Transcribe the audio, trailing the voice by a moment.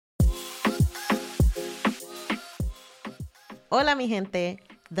Hola mi gente!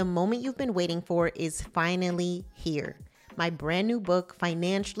 The moment you've been waiting for is finally here. My brand new book,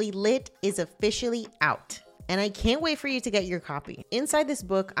 Financially Lit, is officially out. And I can't wait for you to get your copy. Inside this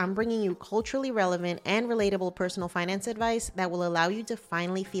book, I'm bringing you culturally relevant and relatable personal finance advice that will allow you to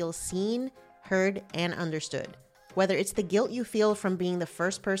finally feel seen, heard, and understood. Whether it's the guilt you feel from being the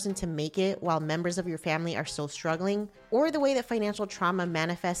first person to make it while members of your family are still struggling, or the way that financial trauma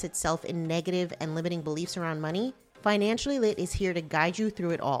manifests itself in negative and limiting beliefs around money, Financially Lit is here to guide you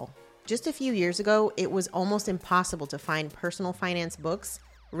through it all. Just a few years ago, it was almost impossible to find personal finance books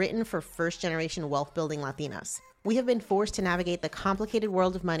written for first-generation wealth-building Latinas. We have been forced to navigate the complicated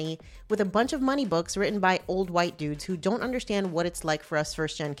world of money with a bunch of money books written by old white dudes who don't understand what it's like for us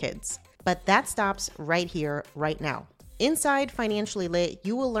first-gen kids. But that stops right here, right now. Inside Financially Lit,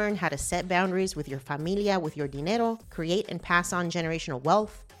 you will learn how to set boundaries with your familia, with your dinero, create and pass on generational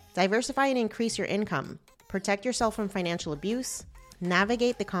wealth, diversify and increase your income, protect yourself from financial abuse,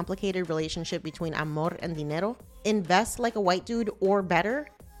 navigate the complicated relationship between amor and dinero, invest like a white dude or better,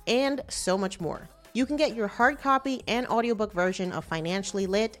 and so much more. You can get your hard copy and audiobook version of Financially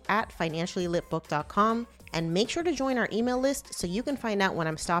Lit at financiallylitbook.com, and make sure to join our email list so you can find out when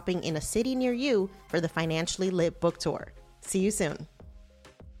I'm stopping in a city near you for the Financially Lit book tour. See you soon.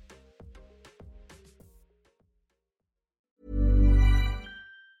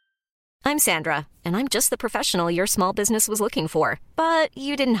 I'm Sandra, and I'm just the professional your small business was looking for. But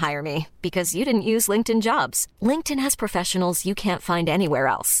you didn't hire me because you didn't use LinkedIn Jobs. LinkedIn has professionals you can't find anywhere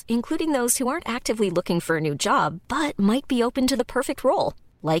else, including those who aren't actively looking for a new job, but might be open to the perfect role,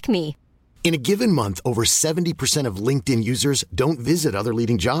 like me. In a given month, over 70% of LinkedIn users don't visit other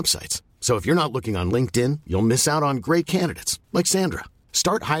leading job sites. So if you're not looking on LinkedIn, you'll miss out on great candidates like Sandra.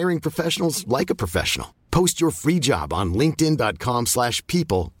 Start hiring professionals like a professional. Post your free job on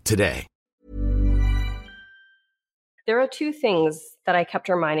linkedin.com/people today. There are two things that I kept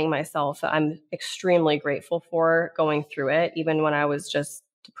reminding myself that I'm extremely grateful for going through it, even when I was just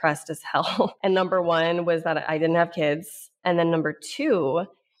depressed as hell. And number one was that I didn't have kids. And then number two,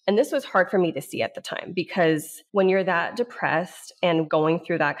 and this was hard for me to see at the time, because when you're that depressed and going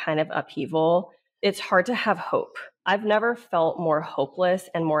through that kind of upheaval, it's hard to have hope. I've never felt more hopeless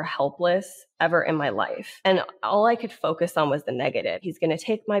and more helpless ever in my life. And all I could focus on was the negative. He's going to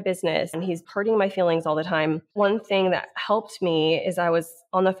take my business and he's hurting my feelings all the time. One thing that helped me is I was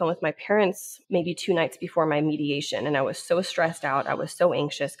on the phone with my parents maybe 2 nights before my mediation. And I was so stressed out. I was so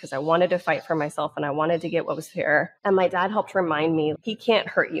anxious because I wanted to fight for myself and I wanted to get what was fair. And my dad helped remind me, he can't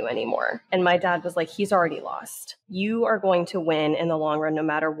hurt you anymore. And my dad was like, he's already lost. You are going to win in the long run, no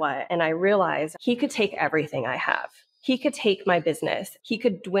matter what. And I realized he could take everything I have. He could take my business. He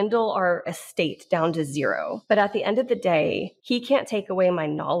could dwindle our estate down to zero. But at the end of the day, he can't take away my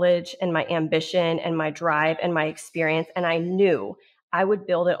knowledge and my ambition and my drive and my experience. And I knew I would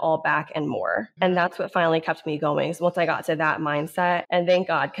build it all back and more. And that's what finally kept me going. So once I got to that mindset, and thank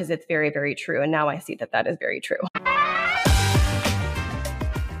God, because it's very, very true. And now I see that that is very true.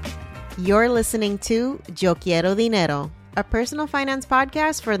 You're listening to Yo Quiero Dinero, a personal finance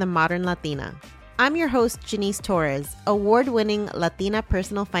podcast for the modern Latina. I'm your host, Janice Torres, award-winning Latina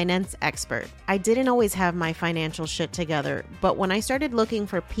personal finance expert. I didn't always have my financial shit together, but when I started looking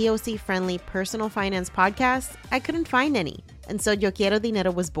for POC-friendly personal finance podcasts, I couldn't find any. And so Yo Quiero Dinero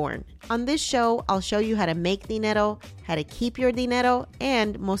was born. On this show, I'll show you how to make dinero, how to keep your dinero,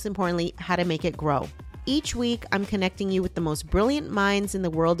 and most importantly, how to make it grow. Each week, I'm connecting you with the most brilliant minds in the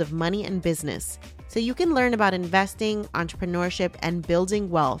world of money and business, so you can learn about investing, entrepreneurship, and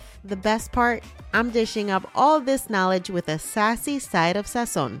building wealth. The best part, I'm dishing up all this knowledge with a sassy side of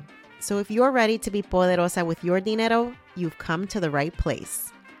sazon. So if you're ready to be poderosa with your dinero, you've come to the right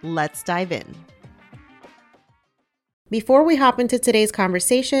place. Let's dive in. Before we hop into today's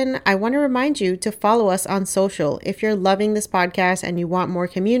conversation, I want to remind you to follow us on social. If you're loving this podcast and you want more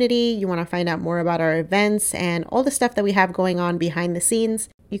community, you want to find out more about our events and all the stuff that we have going on behind the scenes,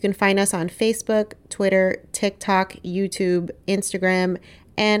 you can find us on Facebook, Twitter, TikTok, YouTube, Instagram,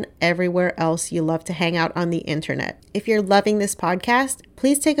 and everywhere else you love to hang out on the internet. If you're loving this podcast,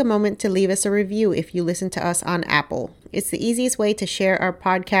 please take a moment to leave us a review if you listen to us on Apple. It's the easiest way to share our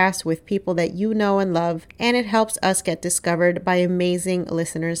podcast with people that you know and love, and it helps us get discovered by amazing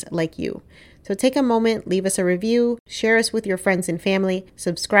listeners like you. So take a moment, leave us a review, share us with your friends and family,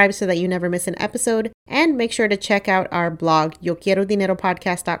 subscribe so that you never miss an episode, and make sure to check out our blog,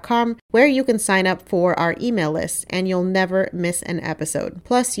 YoQuieroDineroPodcast.com, where you can sign up for our email list and you'll never miss an episode.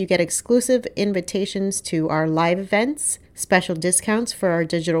 Plus, you get exclusive invitations to our live events, special discounts for our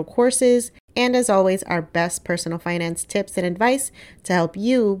digital courses, and as always, our best personal finance tips and advice to help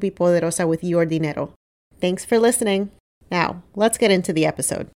you be poderosa with your dinero. Thanks for listening. Now, let's get into the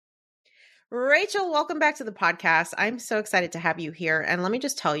episode. Rachel, welcome back to the podcast. I'm so excited to have you here. And let me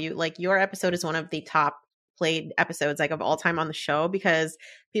just tell you, like, your episode is one of the top played episodes, like, of all time on the show, because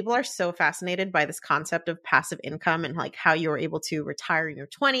people are so fascinated by this concept of passive income and like how you were able to retire in your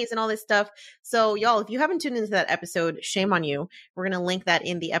 20s and all this stuff. So y'all, if you haven't tuned into that episode, shame on you. We're going to link that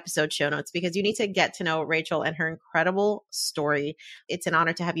in the episode show notes because you need to get to know Rachel and her incredible story. It's an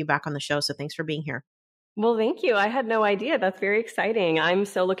honor to have you back on the show. So thanks for being here. Well, thank you. I had no idea. That's very exciting. I'm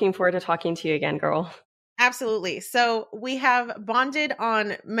so looking forward to talking to you again, girl. Absolutely. So we have bonded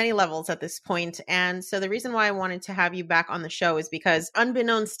on many levels at this point. And so the reason why I wanted to have you back on the show is because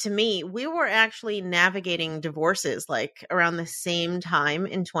unbeknownst to me, we were actually navigating divorces like around the same time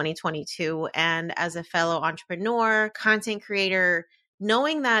in 2022. And as a fellow entrepreneur, content creator,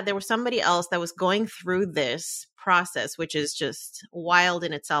 knowing that there was somebody else that was going through this process, which is just wild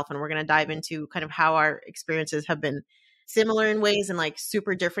in itself. And we're going to dive into kind of how our experiences have been similar in ways and like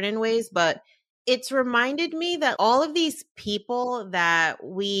super different in ways. But it's reminded me that all of these people that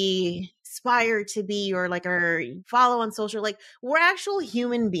we aspire to be or like or follow on social, like we're actual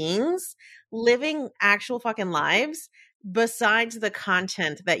human beings living actual fucking lives besides the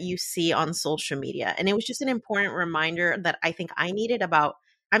content that you see on social media. And it was just an important reminder that I think I needed about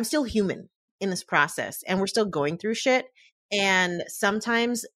I'm still human in this process and we're still going through shit. And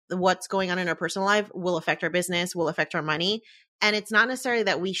sometimes what's going on in our personal life will affect our business, will affect our money. And it's not necessarily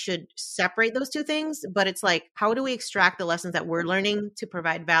that we should separate those two things, but it's like, how do we extract the lessons that we're learning to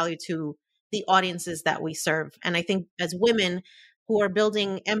provide value to the audiences that we serve? And I think as women who are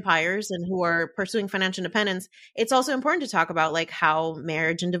building empires and who are pursuing financial independence, it's also important to talk about like how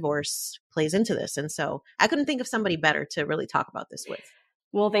marriage and divorce plays into this. And so I couldn't think of somebody better to really talk about this with.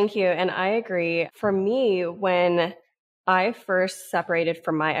 Well, thank you. And I agree. For me, when I first separated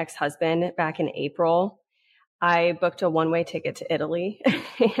from my ex-husband back in April, I booked a one-way ticket to Italy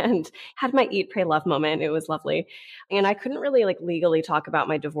and had my eat, pray, love moment. It was lovely. And I couldn't really like legally talk about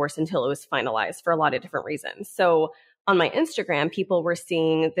my divorce until it was finalized for a lot of different reasons. So on my Instagram, people were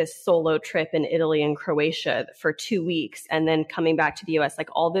seeing this solo trip in Italy and Croatia for 2 weeks and then coming back to the US, like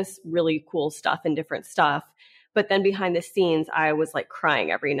all this really cool stuff and different stuff. But then behind the scenes, I was like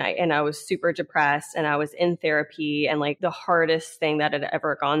crying every night and I was super depressed and I was in therapy and like the hardest thing that I'd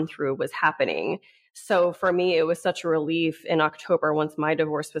ever gone through was happening. So for me, it was such a relief in October once my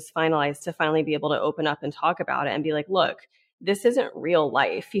divorce was finalized to finally be able to open up and talk about it and be like, look, this isn't real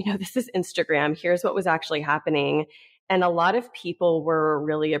life. You know, this is Instagram. Here's what was actually happening. And a lot of people were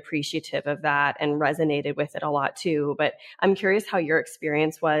really appreciative of that and resonated with it a lot too. But I'm curious how your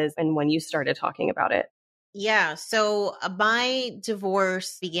experience was and when you started talking about it. Yeah. So my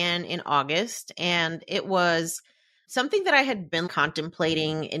divorce began in August and it was something that I had been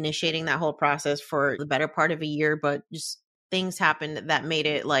contemplating initiating that whole process for the better part of a year, but just things happened that made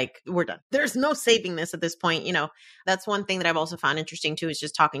it like, we're done. There's no saving this at this point. You know, that's one thing that I've also found interesting too, is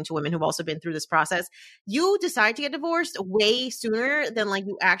just talking to women who've also been through this process. You decide to get divorced way sooner than like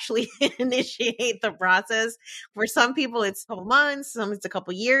you actually initiate the process. For some people, it's a couple months, some it's a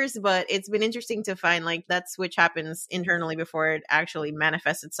couple years, but it's been interesting to find like that switch happens internally before it actually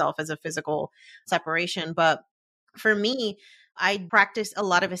manifests itself as a physical separation. But for me, I practiced a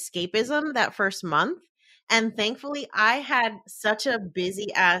lot of escapism that first month. And thankfully, I had such a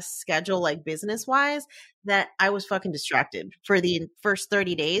busy ass schedule, like business wise, that I was fucking distracted for the first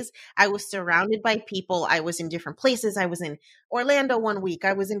 30 days. I was surrounded by people. I was in different places. I was in Orlando one week.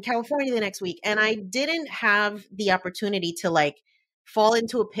 I was in California the next week. And I didn't have the opportunity to like fall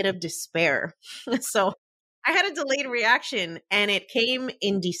into a pit of despair. So I had a delayed reaction and it came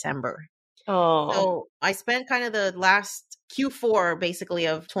in December. Oh, So I spent kind of the last Q4 basically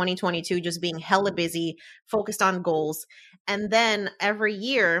of 2022 just being hella busy, focused on goals. And then every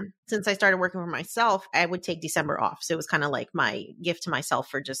year since I started working for myself, I would take December off. So it was kind of like my gift to myself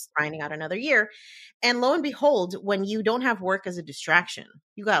for just grinding out another year. And lo and behold, when you don't have work as a distraction,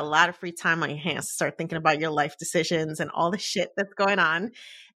 you got a lot of free time on your hands to start thinking about your life decisions and all the shit that's going on.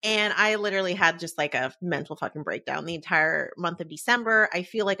 And I literally had just like a mental fucking breakdown the entire month of December. I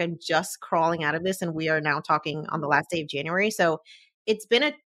feel like I'm just crawling out of this and we are now talking on the last day of January. So it's been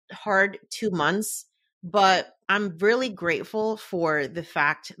a hard 2 months, but I'm really grateful for the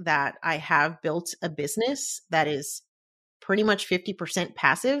fact that I have built a business that is pretty much 50%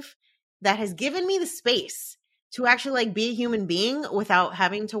 passive that has given me the space to actually like be a human being without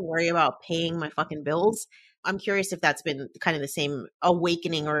having to worry about paying my fucking bills. I'm curious if that's been kind of the same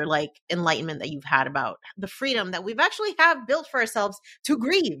awakening or like enlightenment that you've had about the freedom that we've actually have built for ourselves to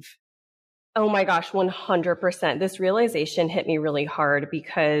grieve. oh my gosh, 100%. This realization hit me really hard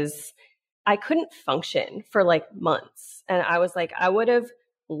because I couldn't function for like months. And I was like, I would have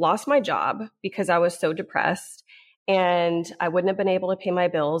lost my job because I was so depressed, and I wouldn't have been able to pay my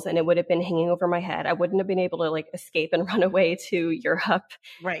bills, and it would have been hanging over my head. I wouldn't have been able to like escape and run away to Europe.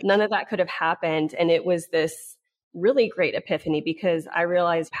 Right. None of that could have happened. And it was this really great epiphany because I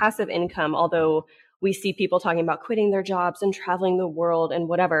realized passive income, although we see people talking about quitting their jobs and traveling the world and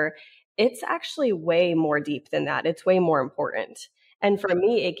whatever, it's actually way more deep than that. It's way more important. And for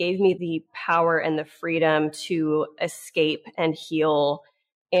me, it gave me the power and the freedom to escape and heal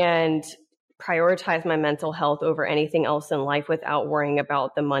and prioritize my mental health over anything else in life without worrying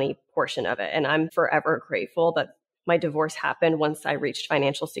about the money portion of it. And I'm forever grateful that my divorce happened once I reached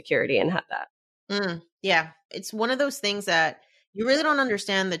financial security and had that. Yeah. It's one of those things that you really don't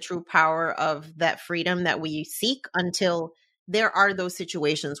understand the true power of that freedom that we seek until there are those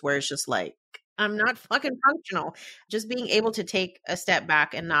situations where it's just like, I'm not fucking functional. Just being able to take a step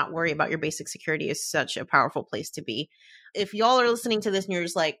back and not worry about your basic security is such a powerful place to be. If y'all are listening to this and you're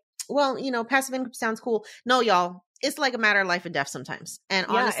just like, well, passive income sounds cool. No, y'all, it's like a matter of life and death sometimes. And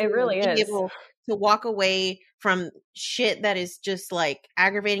honestly, it really being is. able to walk away from shit that is just like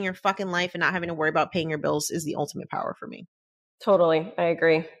aggravating your fucking life and not having to worry about paying your bills is the ultimate power for me. Totally. I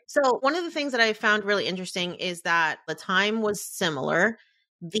agree. So one of the things that I found really interesting is that the time was similar.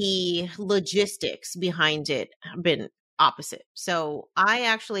 The logistics behind it have been opposite. So I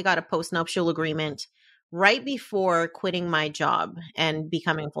actually got a postnuptial agreement right before quitting my job and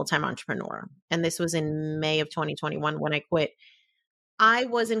becoming a full-time entrepreneur. And this was in May of 2021 when I quit. I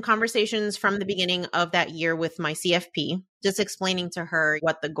was in conversations from the beginning of that year with my CFP, just explaining to her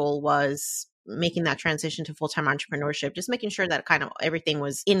what the goal was, making that transition to full-time entrepreneurship, just making sure that kind of everything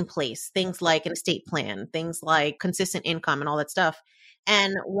was in place. Things like an estate plan, things like consistent income and all that stuff.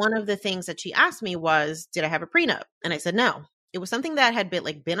 And one of the things that she asked me was, did I have a prenup? And I said, no. It was something that had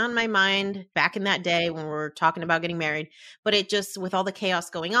been on my mind back in that day when we were talking about getting married, but it just, with all the chaos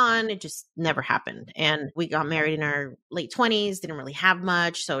going on, it just never happened. And we got married in our late 20s, didn't really have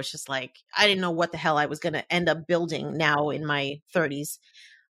much. So it's just like, I didn't know what the hell I was going to end up building now in my 30s.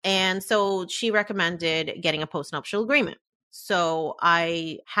 And so she recommended getting a postnuptial agreement. So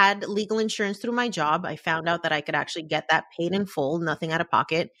I had legal insurance through my job. I found out that I could actually get that paid in full, nothing out of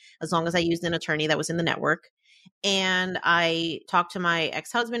pocket, as long as I used an attorney that was in the network. And I talked to my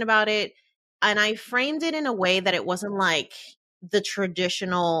ex-husband about it, and I framed it in a way that it wasn't like the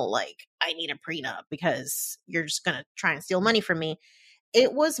traditional, like, I need a prenup because you're just going to try and steal money from me.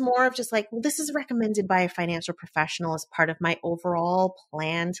 It was more of just like, well, this is recommended by a financial professional as part of my overall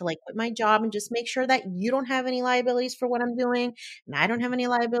plan to like quit my job and just make sure that you don't have any liabilities for what I'm doing and I don't have any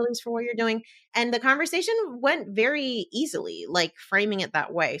liabilities for what you're doing. And the conversation went very easily, like framing it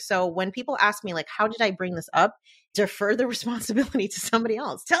that way. So when people ask me like, how did I bring this up? Defer the responsibility to somebody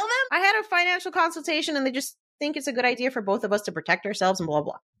else. Tell them I had a financial consultation and they just think it's a good idea for both of us to protect ourselves and blah,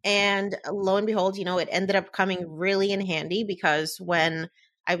 blah. And lo and behold, it ended up coming really in handy because when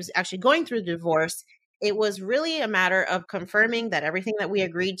I was actually going through the divorce, it was really a matter of confirming that everything that we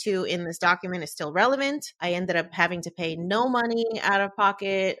agreed to in this document is still relevant. I ended up having to pay no money out of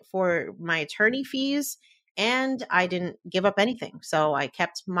pocket for my attorney fees, and I didn't give up anything. So I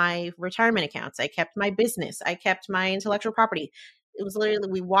kept my retirement accounts. I kept my business. I kept my intellectual property. It was literally,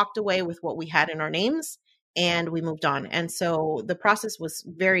 we walked away with what we had in our names and we moved on. And so the process was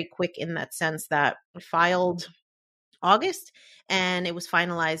very quick in that sense that I filed August and it was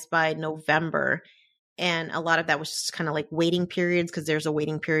finalized by November. And a lot of that was just kind of like waiting periods, because there's a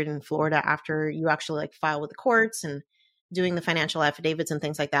waiting period in Florida after you actually like file with the courts and doing the financial affidavits and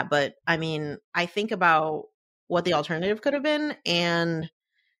things like that. But I mean, I think about what the alternative could have been, and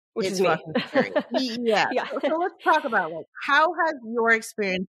which it's is me. fucking scary. Yeah. So let's talk about like, how has your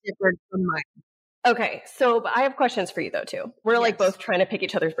experience differed from mine? Okay. So I have questions for you though, too. We're like both trying to pick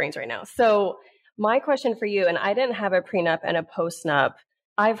each other's brains right now. So my question for you, and I didn't have a prenup and a postnup.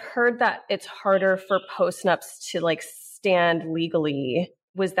 I've heard that it's harder for postnups to like stand legally.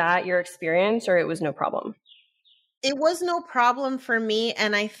 Was that your experience, or it was no problem? It was no problem for me.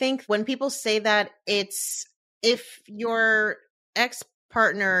 And I think when people say that, it's if your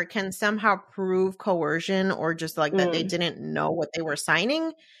ex-partner can somehow prove coercion or just like that they didn't know what they were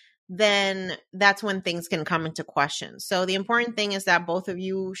signing, then that's when things can come into question. So the important thing is that both of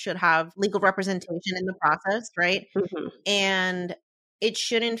you should have legal representation in the process, right? Mm-hmm. And it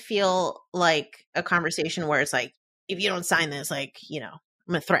shouldn't feel like a conversation where it's like, if you don't sign this, like, I'm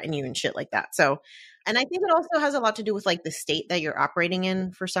going to threaten you and shit like that. So, and I think it also has a lot to do with like the state that you're operating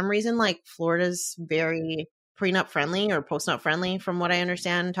in. For some reason, like Florida's very prenup friendly or postnup friendly, from what I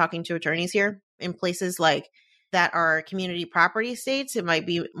understand, talking to attorneys here. In places like that are community property states, it might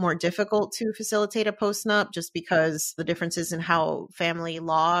be more difficult to facilitate a post-nup just because the differences in how family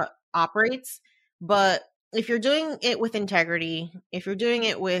law operates. But if you're doing it with integrity, if you're doing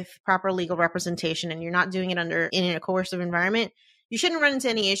it with proper legal representation, and you're not doing it in a coercive environment, you shouldn't run into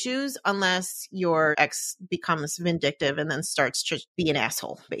any issues unless your ex becomes vindictive and then starts to be an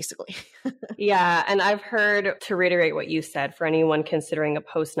asshole, basically. Yeah. And I've heard, to reiterate what you said, for anyone considering a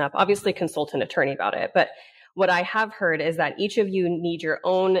post-nup, obviously consult an attorney about it. But what I have heard is that each of you need your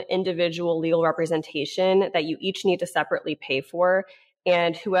own individual legal representation that you each need to separately pay for.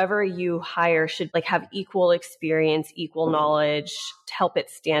 And whoever you hire should have equal experience, equal knowledge to help it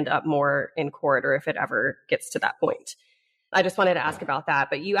stand up more in court, or if it ever gets to that point. I just wanted to ask about that.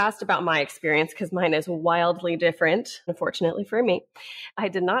 But you asked about my experience because mine is wildly different, unfortunately for me. I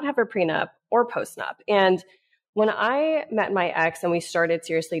did not have a prenup or postnup. And when I met my ex and we started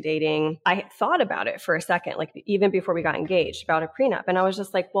seriously dating, I thought about it for a second, even before we got engaged, about a prenup. And I was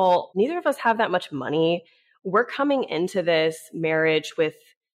just like, well, neither of us have that much money. We're coming into this marriage with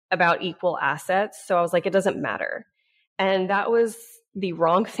about equal assets. So I was like, it doesn't matter. And that was the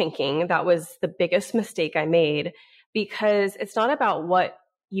wrong thinking. That was the biggest mistake I made, because it's not about what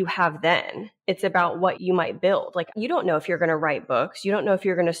you have then. It's about what you might build. You don't know if you're going to write books. You don't know if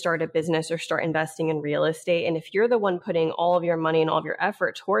you're going to start a business or start investing in real estate. And if you're the one putting all of your money and all of your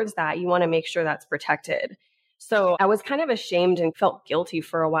effort towards that, you want to make sure that's protected. So I was kind of ashamed and felt guilty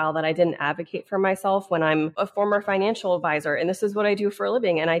for a while that I didn't advocate for myself when I'm a former financial advisor. And this is what I do for a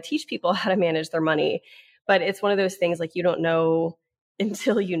living. And I teach people how to manage their money. But it's one of those things you don't know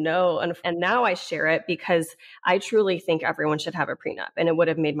until you know. And now I share it because I truly think everyone should have a prenup, and it would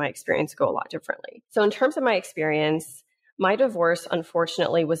have made my experience go a lot differently. So in terms of my experience, my divorce,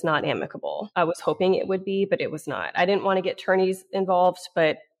 unfortunately, was not amicable. I was hoping it would be, but it was not. I didn't want to get attorneys involved,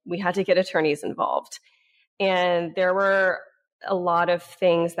 but we had to get attorneys involved. And there were a lot of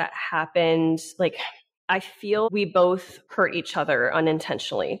things that happened. I feel we both hurt each other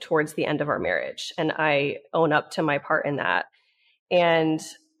unintentionally towards the end of our marriage. And I own up to my part in that. And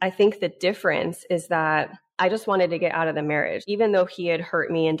I think the difference is that I just wanted to get out of the marriage. Even though he had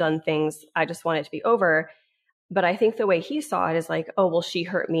hurt me and done things, I just wanted to be over. But I think the way he saw it is oh, well, she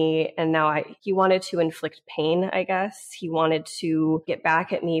hurt me. And now he wanted to inflict pain, I guess. He wanted to get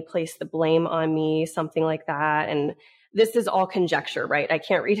back at me, place the blame on me, something like that. And this is all conjecture, right? I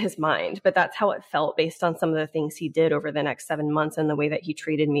can't read his mind, but that's how it felt based on some of the things he did over the next 7 months and the way that he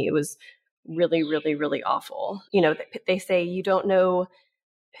treated me. It was really, really, really awful. They say you don't know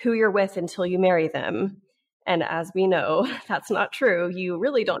who you're with until you marry them. And as we know, that's not true. You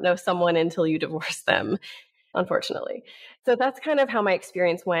really don't know someone until you divorce them, unfortunately. So that's kind of how my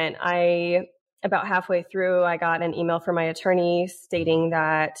experience went. About halfway through, I got an email from my attorney stating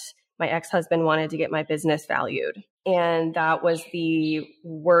that my ex-husband wanted to get my business valued. And that was the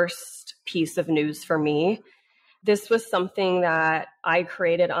worst piece of news for me. This was something that I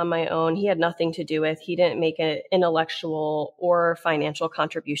created on my own. He had nothing to do with. He didn't make an intellectual or financial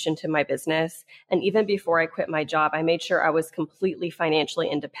contribution to my business. And even before I quit my job, I made sure I was completely financially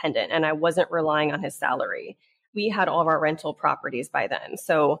independent and I wasn't relying on his salary. We had all of our rental properties by then.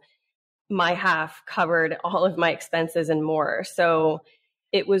 So my half covered all of my expenses and more. So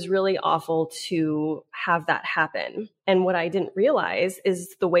it was really awful to have that happen. And what I didn't realize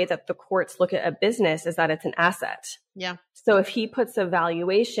is the way that the courts look at a business is that it's an asset. Yeah. So if he puts a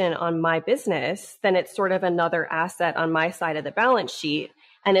valuation on my business, then it's sort of another asset on my side of the balance sheet,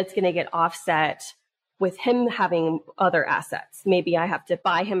 and it's going to get offset with him having other assets. Maybe I have to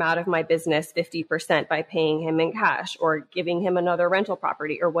buy him out of my business 50% by paying him in cash or giving him another rental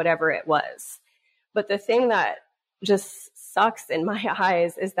property or whatever it was. But the thing that just sucks in my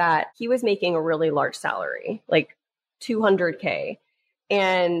eyes is that he was making a really large salary, $200K.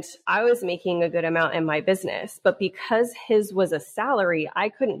 And I was making a good amount in my business. But because his was a salary, I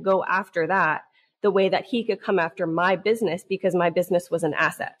couldn't go after that the way that he could come after my business because my business was an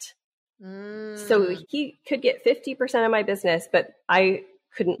asset. So he could get 50% of my business, but I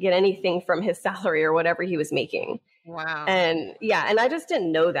couldn't get anything from his salary or whatever he was making. Wow. And I just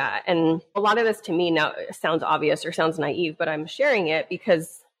didn't know that. And a lot of this to me now sounds obvious or sounds naive, but I'm sharing it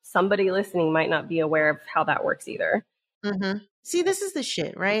because somebody listening might not be aware of how that works either. Mm-hmm. See, this is the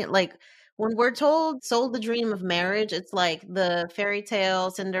shit, right? When we're sold the dream of marriage, it's like the fairy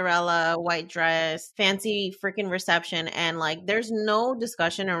tale, Cinderella, white dress, fancy freaking reception. And there's no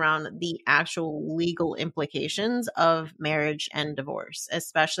discussion around the actual legal implications of marriage and divorce,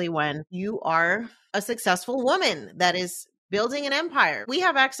 especially when you are a successful woman that is building an empire. We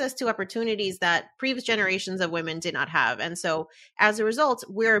have access to opportunities that previous generations of women did not have. And so as a result,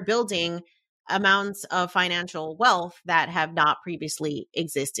 we're building amounts of financial wealth that have not previously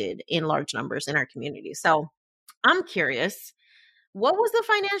existed in large numbers in our community. So I'm curious, what was the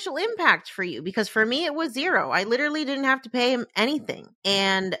financial impact for you? Because for me, it was zero. I literally didn't have to pay him anything.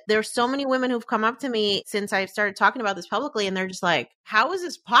 And there's so many women who've come up to me since I started talking about this publicly, and they're just like, how is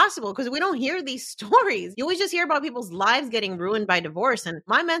this possible? Because we don't hear these stories. You always just hear about people's lives getting ruined by divorce. And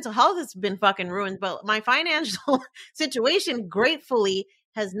my mental health has been fucking ruined, but my financial situation, gratefully,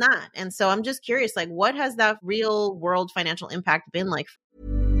 has not. And so I'm just curious, like, what has that real world financial impact been like?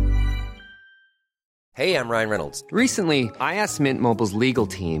 Hey, I'm Ryan Reynolds. Recently, I asked Mint Mobile's legal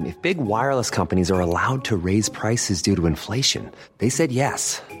team if big wireless companies are allowed to raise prices due to inflation. They said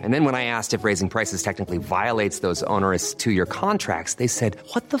yes. And then when I asked if raising prices technically violates those onerous 2-year contracts, they said,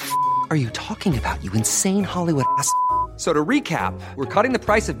 what the f*** are you talking about, you insane Hollywood ass f- So to recap, we're cutting the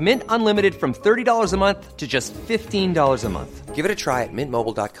price of Mint Unlimited from $30 a month to just $15 a month. Give it a try at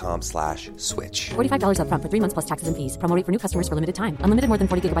mintmobile.com/switch. $45 up front for 3 months plus taxes and fees. Promo rate for new customers for limited time. Unlimited more than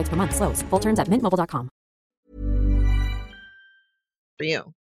 40 gigabytes per month. Slows full terms at mintmobile.com. For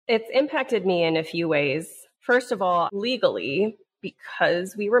you? It's impacted me in a few ways. First of all, legally,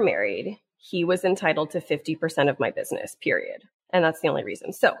 because we were married, he was entitled to 50% of my business, period. And that's the only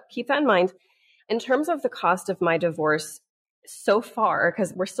reason. So keep that in mind. In terms of the cost of my divorce so far,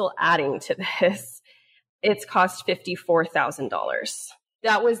 because we're still adding to this, it's cost $54,000.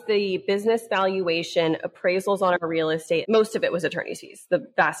 That was the business valuation, appraisals on our real estate. Most of it was attorney's fees, the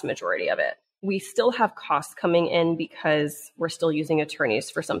vast majority of it. We still have costs coming in because we're still using attorneys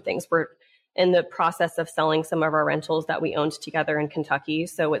for some things. We're in the process of selling some of our rentals that we owned together in Kentucky.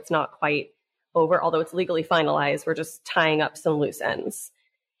 So it's not quite over, although it's legally finalized. We're just tying up some loose ends.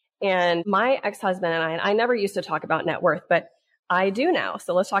 And my ex-husband and I never used to talk about net worth, but I do now.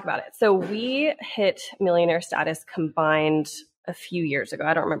 So let's talk about it. So we hit millionaire status combined a few years ago.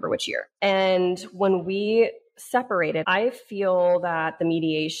 I don't remember which year. And when we separated, I feel that the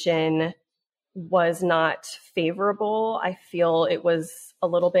mediation was not favorable. I feel it was a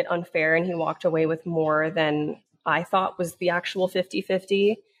little bit unfair, and he walked away with more than I thought was the actual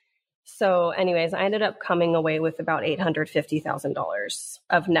 50-50. So anyways, I ended up coming away with about $850,000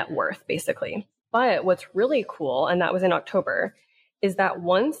 of net worth, basically. But what's really cool, and that was in October, is that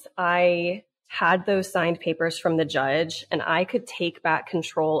once I had those signed papers from the judge and I could take back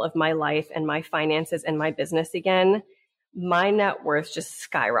control of my life and my finances and my business again, my net worth just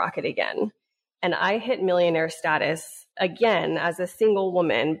skyrocketed again. And I hit millionaire status again as a single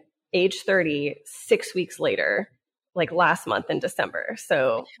woman, age 30, 6 weeks later, like last month in December.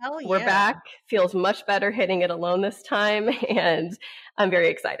 So we're back. Feels much better hitting it alone this time. And I'm very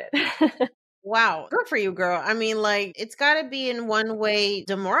excited. Wow. Good for you, girl. I mean, like, it's got to be in one way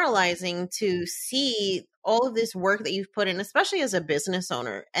demoralizing to see all of this work that you've put in, especially as a business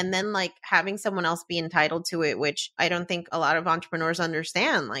owner, and then like having someone else be entitled to it, which I don't think a lot of entrepreneurs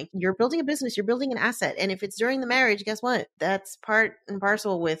understand. Like, you're building a business, you're building an asset. And if it's during the marriage, guess what? That's part and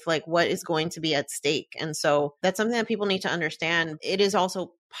parcel with like what is going to be at stake. And so that's something that people need to understand. It is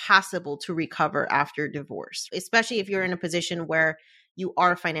also possible to recover after divorce, especially if you're in a position where you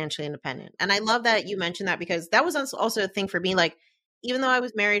are financially independent. And I love that you mentioned that, because that was also a thing for me. Like, even though I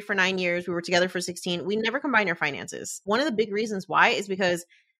was married for 9 years, we were together for 16, we never combined our finances. One of the big reasons why is because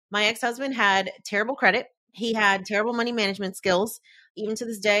my ex-husband had terrible credit. He had terrible money management skills. Even to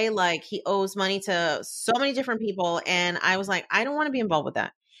this day, like, he owes money to so many different people. And I was like, I don't want to be involved with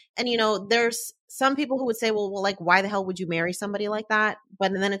that. And, you know, there's some people who would say, well, like, why the hell would you marry somebody like that?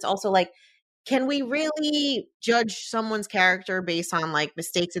 But then it's also like, can we really judge someone's character based on like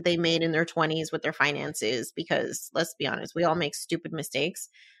mistakes that they made in their 20s with their finances? Because let's be honest, we all make stupid mistakes.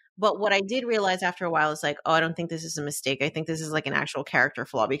 But what I did realize after a while is like, oh, I don't think this is a mistake. I think this is like an actual character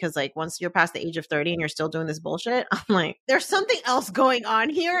flaw, because like once you're past the age of 30 and you're still doing this bullshit, I'm like, there's something else going on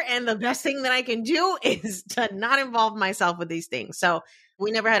here. And the best thing that I can do is to not involve myself with these things. So we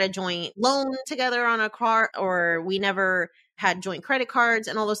never had a joint loan together on a car, or we never had joint credit cards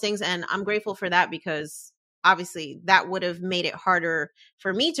and all those things. And I'm grateful for that, because obviously that would have made it harder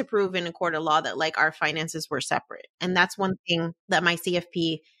for me to prove in a court of law that like our finances were separate. And that's one thing that my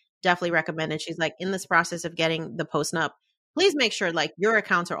CFP definitely recommended. She's like, in this process of getting the post-nup, please make sure like your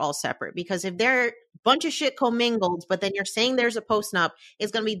accounts are all separate, because if they're a bunch of shit commingled, but then you're saying there's a post-nup,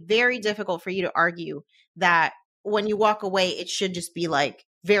 it's going to be very difficult for you to argue that when you walk away, it should just be like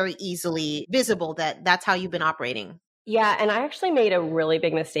very easily visible that that's how you've been operating. Yeah, and I actually made a really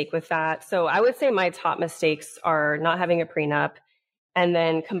big mistake with that. So I would say my top mistakes are not having a prenup and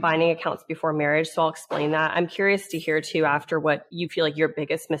then combining accounts before marriage. So I'll explain that. I'm curious to hear too after what you feel like your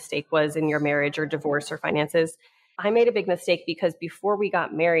biggest mistake was in your marriage or divorce or finances. I made a big mistake because before we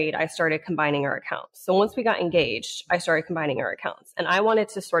got married, I started combining our accounts. So once we got engaged, I started combining our accounts, and I wanted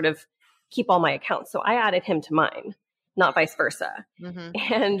to sort of keep all my accounts. So I added him to mine, not vice versa.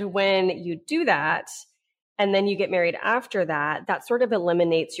 Mm-hmm. And when you do that, and then you get married after that, that sort of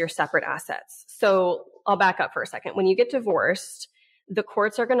eliminates your separate assets. So I'll back up for a second. When you get divorced, the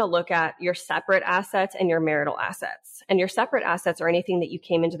courts are going to look at your separate assets and your marital assets. And your separate assets are anything that you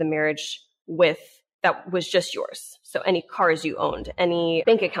came into the marriage with that was just yours. So any cars you owned, any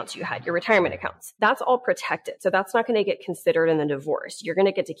bank accounts you had, your retirement accounts, that's all protected. So that's not going to get considered in the divorce. You're going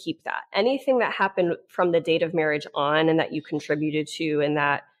to get to keep that. Anything that happened from the date of marriage on and that you contributed to and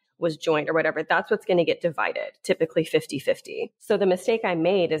that was joint or whatever, that's what's going to get divided, typically 50-50. So the mistake I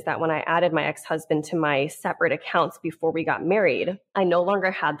made is that when I added my ex-husband to my separate accounts before we got married, I no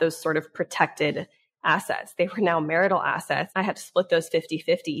longer had those sort of protected assets. They were now marital assets. I had to split those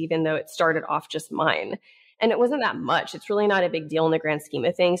 50-50, even though it started off just mine. And it wasn't that much. It's really not a big deal in the grand scheme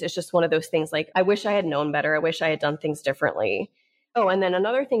of things. It's just one of those things like, I wish I had known better. I wish I had done things differently. Oh, and then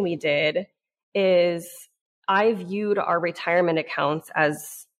another thing we did is I viewed our retirement accounts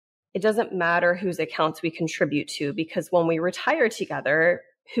as it doesn't matter whose accounts we contribute to, because when we retire together,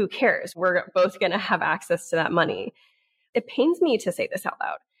 who cares? We're both going to have access to that money. It pains me to say this out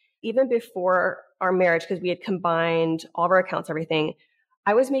loud. Even before our marriage, because we had combined all of our accounts, everything,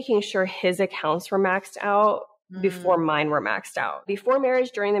 I was making sure his accounts were maxed out before mine were maxed out. Before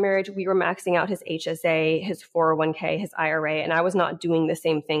marriage, during the marriage, we were maxing out his HSA, his 401k, his IRA, and I was not doing the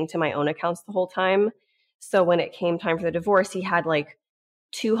same thing to my own accounts the whole time. So when it came time for the divorce, he had like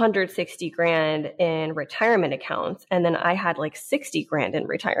 $260,000 in retirement accounts. And then I had like $60,000 in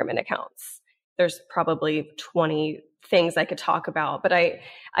retirement accounts. There's probably 20 things I could talk about, but I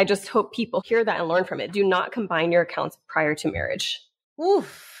just hope people hear that and learn from it. Do not combine your accounts prior to marriage.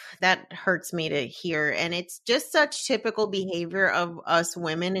 Oof, that hurts me to hear. And it's just such typical behavior of us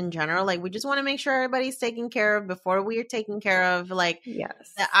women in general. Like, we just want to make sure everybody's taken care of before we are taken care of. Like,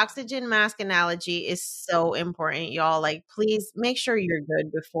 yes, the oxygen mask analogy is so important, y'all. Like, please make sure you're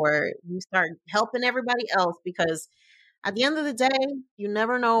good before you start helping everybody else, because at the end of the day, you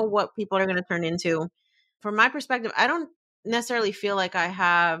never know what people are going to turn into. From my perspective, I don't necessarily feel like I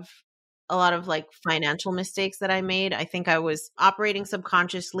have a lot of like financial mistakes that I made. I think I was operating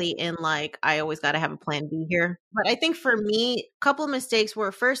subconsciously in like, I always got to have a plan B here. But I think for me, a couple of mistakes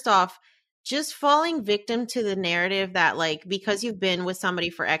were, first off, just falling victim to the narrative that like, because you've been with somebody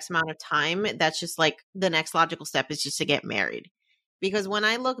for X amount of time, that's just like the next logical step is just to get married. Because when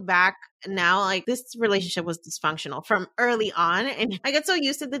I look back now, like, this relationship was dysfunctional from early on. And I get so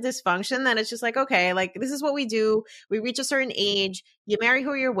used to the dysfunction that it's just like, okay, like, this is what we do. We reach a certain age, you marry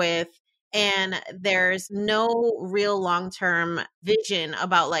who you're with, and there's no real long-term vision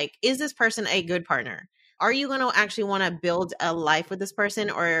about like, is this person a good partner? Are you going to actually want to build a life with this person,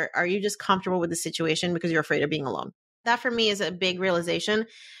 or are you just comfortable with the situation because you're afraid of being alone? That for me is a big realization.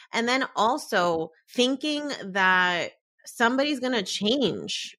 And then also thinking that somebody's going to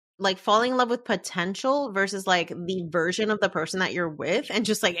change, like falling in love with potential versus like the version of the person that you're with, and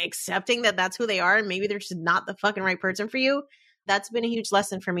just like accepting that that's who they are and maybe they're just not the fucking right person for you. That's been a huge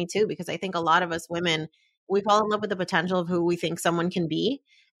lesson for me too, because I think a lot of us women, we fall in love with the potential of who we think someone can be.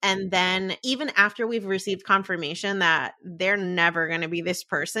 And then even after we've received confirmation that they're never going to be this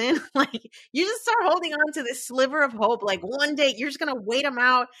person, like, you just start holding on to this sliver of hope. Like, one day you're just going to wait them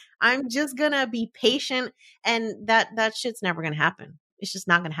out. I'm just going to be patient. And that shit's never going to happen. It's just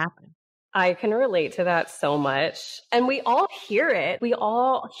not going to happen. I can relate to that so much. And we all hear it. We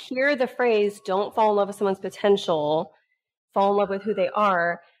all hear the phrase, don't fall in love with someone's potential, fall in love with who they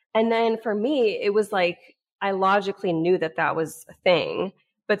are. And then for me, it was like, I logically knew that that was a thing,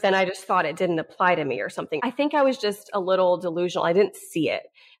 but then I just thought it didn't apply to me or something. I think I was just a little delusional. I didn't see it.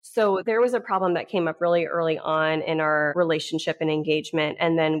 So there was a problem that came up really early on in our relationship and engagement.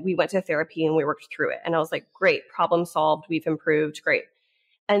 And then we went to therapy and we worked through it. And I was like, great, problem solved. We've improved. Great.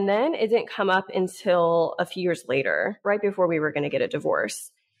 And then it didn't come up until a few years later, right before we were going to get a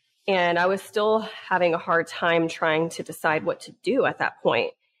divorce. And I was still having a hard time trying to decide what to do at that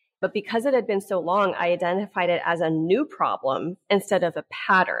point. But because it had been so long, I identified it as a new problem instead of a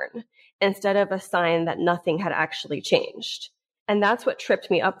pattern, instead of a sign that nothing had actually changed. And that's what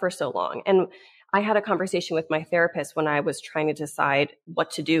tripped me up for so long. And I had a conversation with my therapist when I was trying to decide what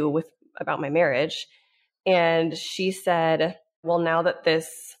to do about my marriage. And she said, well, now that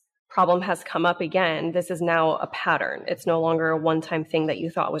this problem has come up again, this is now a pattern. It's no longer a one-time thing that you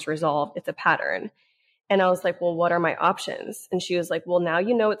thought was resolved. It's a pattern. And I was like, well, what are my options? And she was like, well, now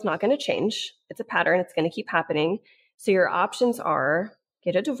you know it's not going to change. It's a pattern. It's going to keep happening. So your options are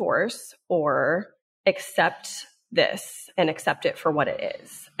get a divorce or accept this and accept it for what it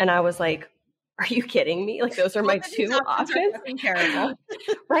is. And I was like, are you kidding me? Like, those are my two options. Terrible.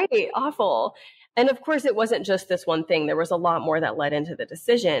 Right. Awful. And of course, it wasn't just this one thing. There was a lot more that led into the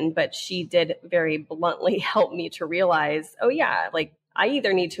decision, but she did very bluntly help me to realize, oh yeah, like I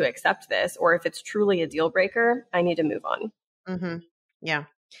either need to accept this, or if it's truly a deal breaker, I need to move on. Mm-hmm. Yeah.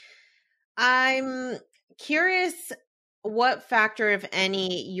 I'm curious what factor, if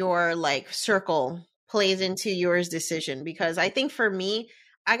any, your like circle plays into yours decision, because I think for me,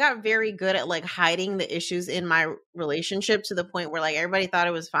 I got very good at like hiding the issues in my relationship to the point where like everybody thought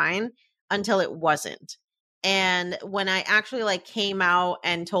it was fine until it wasn't. And when I actually like came out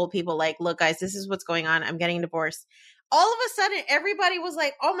and told people like, look guys, this is what's going on. I'm getting divorced. All of a sudden everybody was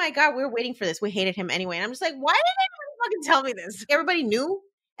like, oh my God, we're waiting for this. We hated him anyway. And I'm just like, why didn't anyone fucking tell me this? Everybody knew.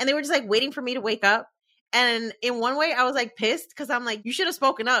 And they were just like waiting for me to wake up. And in one way, I was like pissed because I'm like, you should have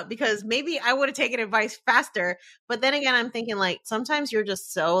spoken up because maybe I would have taken advice faster. But then again, I'm thinking like sometimes you're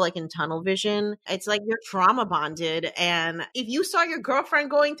just so like in tunnel vision. It's like you're trauma bonded. And if you saw your girlfriend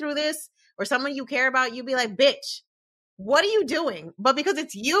going through this or someone you care about, you'd be like, bitch, what are you doing? But because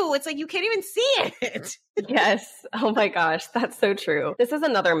it's you, it's like you can't even see it. Yes. Oh my gosh. That's so true. This is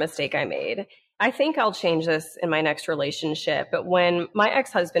another mistake I made. I think I'll change this in my next relationship. But when my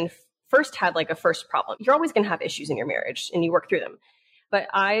ex-husband first had like a first problem, you're always going to have issues in your marriage and you work through them. But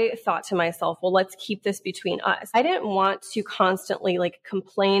I thought to myself, well, let's keep this between us. I didn't want to constantly like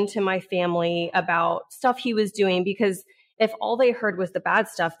complain to my family about stuff he was doing, because if all they heard was the bad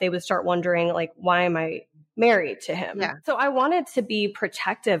stuff, they would start wondering like, why am I married to him? Yeah. So I wanted to be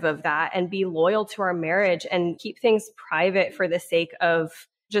protective of that and be loyal to our marriage and keep things private for the sake of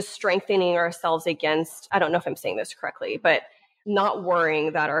just strengthening ourselves against, I don't know if I'm saying this correctly, but not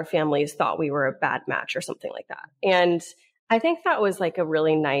worrying that our families thought we were a bad match or something like that. And I think that was like a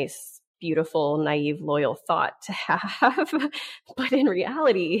really nice, beautiful, naive, loyal thought to have. But in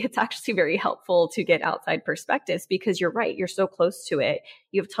reality, it's actually very helpful to get outside perspectives, because you're right. You're so close to it.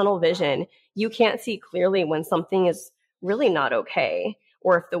 You have tunnel vision. You can't see clearly when something is really not okay,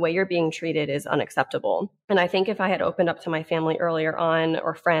 or if the way you're being treated is unacceptable. And I think if I had opened up to my family earlier on,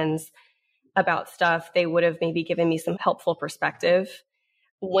 or friends, about stuff, they would have maybe given me some helpful perspective.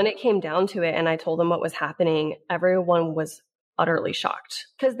 When it came down to it and I told them what was happening, everyone was utterly shocked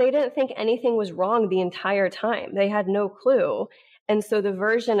because they didn't think anything was wrong the entire time. They had no clue. And so the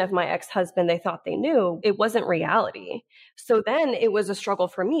version of my ex-husband they thought they knew, it wasn't reality. So then it was a struggle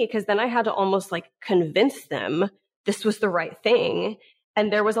for me, because then I had to almost like convince them this was the right thing. And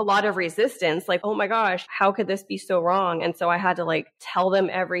there was a lot of resistance, like, oh my gosh, how could this be so wrong? And so I had to like tell them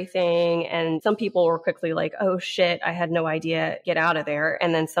everything. And some people were quickly like, oh shit, I had no idea, get out of there.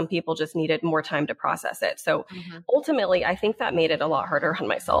 And then some people just needed more time to process it. So ultimately, I think that made it a lot harder on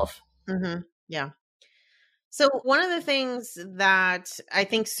myself. Mm-hmm. Yeah. So one of the things that I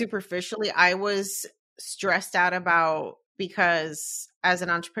think superficially I was stressed out about, because as an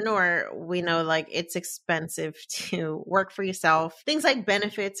entrepreneur, we know like it's expensive to work for yourself. Things like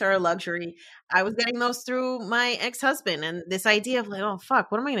benefits are a luxury. I was getting those through my ex-husband, and this idea of like, oh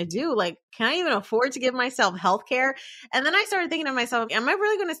fuck, what am I going to do? Like, can I even afford to give myself healthcare? And then I started thinking to myself, am I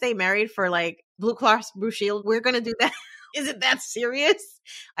really going to stay married for like Blue Cross Blue Shield? We're going to do that. Is it that serious?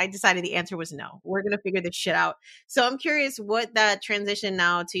 I decided the answer was no. We're going to figure this shit out. So I'm curious what that transition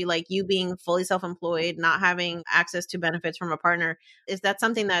now to like you being fully self-employed, not having access to benefits from a partner, is that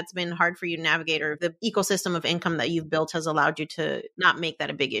something that's been hard for you to navigate, or the ecosystem of income that you've built has allowed you to not make that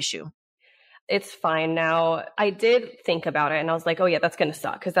a big issue? It's fine now. I did think about it and I was like, oh yeah, that's going to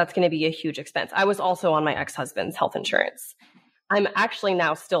suck because that's going to be a huge expense. I was also on my ex-husband's health insurance. I'm actually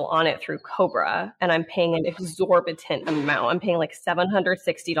now still on it through Cobra, and I'm paying an exorbitant amount. I'm paying like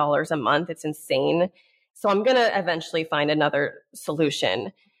 $760 a month. It's insane. So I'm going to eventually find another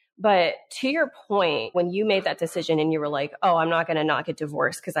solution. But to your point, when you made that decision and you were like, oh, I'm not going to not get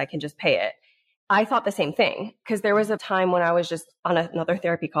divorced because I can just pay it, I thought the same thing, because there was a time when I was just on another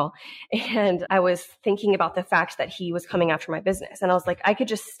therapy call and I was thinking about the fact that he was coming after my business. And I was like, I could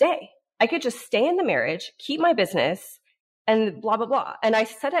just stay. I could just stay in the marriage, keep my business, and blah, blah, blah. And I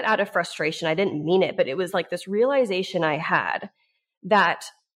said it out of frustration. I didn't mean it, but it was like this realization I had that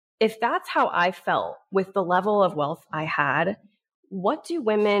if that's how I felt with the level of wealth I had, what do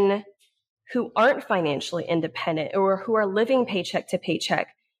women who aren't financially independent or who are living paycheck to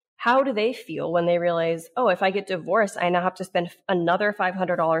paycheck, how do they feel when they realize, oh, if I get divorced, I now have to spend another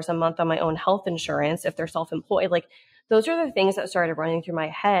 $500 a month on my own health insurance if they're self-employed? Like, those are the things that started running through my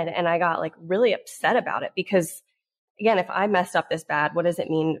head. And I got like really upset about it because, again, if I messed up this bad, what does it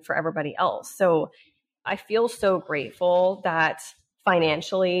mean for everybody else? So I feel so grateful that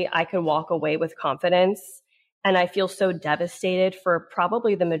financially I could walk away with confidence And I feel so devastated for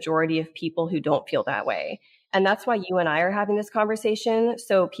probably the majority of people who don't feel that way. And that's why you and I are having this conversation,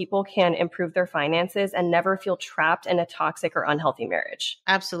 so people can improve their finances and never feel trapped in a toxic or unhealthy marriage.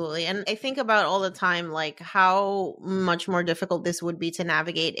 Absolutely. And I think about all the time, like how much more difficult this would be to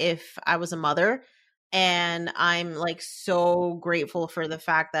navigate if I was a mother. And I'm like so grateful for the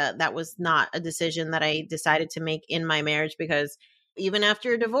fact that that was not a decision that I decided to make in my marriage, because even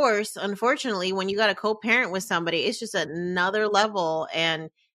after a divorce, unfortunately, when you got to co-parent with somebody, it's just another level. And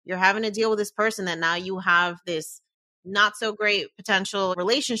you're having to deal with this person that now you have this not so great potential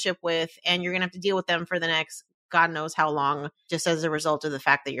relationship with, and you're going to have to deal with them for the next God knows how long, just as a result of the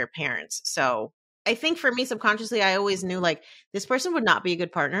fact that you're parents. So I think for me, subconsciously, I always knew like this person would not be a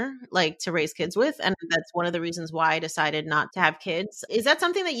good partner, like to raise kids with. And that's one of the reasons why I decided not to have kids. Is that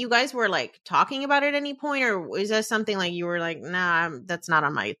something that you guys were like talking about at any point? Or is that something like you were like, nah, that's not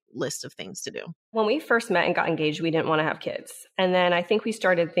on my list of things to do? When we first met and got engaged, we didn't want to have kids. And then I think we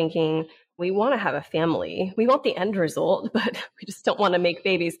started thinking, we want to have a family. We want the end result, but we just don't want to make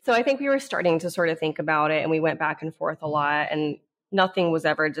babies. So I think we were starting to sort of think about it, and we went back and forth a lot, and nothing was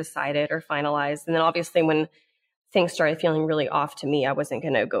ever decided or finalized. And then obviously when things started feeling really off to me, I wasn't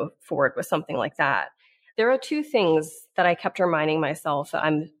going to go forward with something like that. There are two things that I kept reminding myself that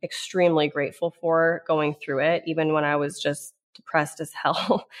I'm extremely grateful for going through it, even when I was just depressed as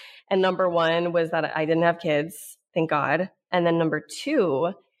hell. And number one was that I didn't have kids, thank God. And then number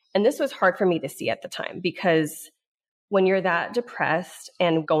two, and this was hard for me to see at the time, because when you're that depressed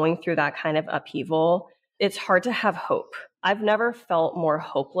and going through that kind of upheaval, it's hard to have hope. I've never felt more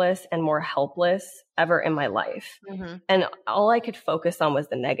hopeless and more helpless ever in my life. Mm-hmm. And all I could focus on was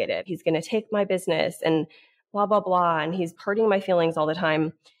the negative. He's going to take my business and blah, blah, blah. And he's hurting my feelings all the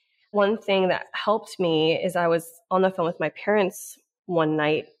time. One thing that helped me is I was on the phone with my parents one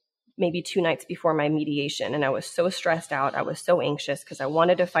night, maybe 2 nights before my mediation. And I was so stressed out. I was so anxious because I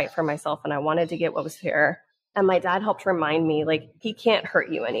wanted to fight for myself and I wanted to get what was fair. And my dad helped remind me, like, he can't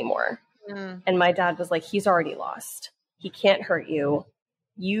hurt you anymore. Mm. And my dad was like, he's already lost. He can't hurt you.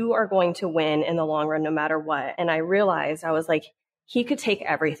 You are going to win in the long run, no matter what. And I realized, I was like, he could take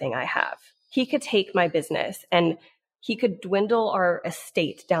everything I have. He could take my business and he could dwindle our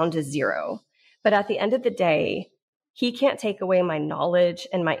estate down to 0. But at the end of the day, he can't take away my knowledge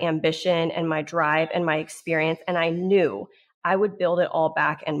and my ambition and my drive and my experience. And I knew I would build it all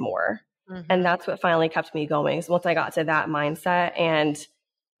back and more. Mm-hmm. And that's what finally kept me going. So once I got to that mindset,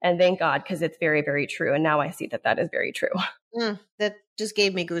 and thank God, because it's very, very true. And now I see that that is very true. That just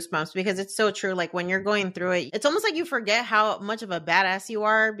gave me goosebumps, because it's so true. Like when you're going through it, it's almost like you forget how much of a badass you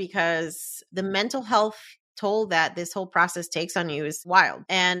are, because the mental health toll that this whole process takes on you is wild.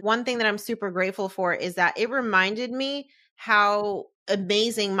 And one thing that I'm super grateful for is that it reminded me how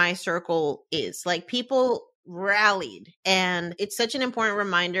amazing my circle is. Like people rallied, and it's such an important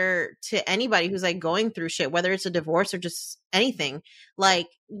reminder to anybody who's like going through shit, whether it's a divorce or just anything. Like,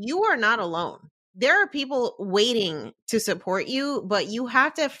 you are not alone. There are people waiting to support you, but you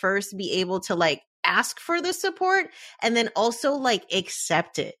have to first be able to like ask for the support and then also like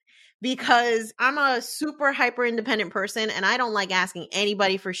accept it. Because I'm a super hyper independent person and I don't like asking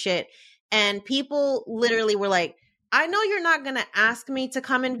anybody for shit. And people literally were like, I know you're not going to ask me to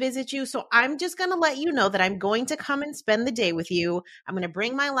come and visit you, so I'm just going to let you know that I'm going to come and spend the day with you. I'm going to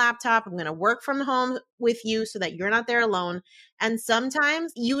bring my laptop. I'm going to work from home with you so that you're not there alone. And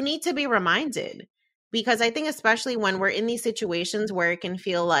sometimes you need to be reminded, because I think especially when we're in these situations where it can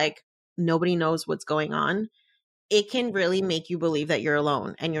feel like nobody knows what's going on, it can really make you believe that you're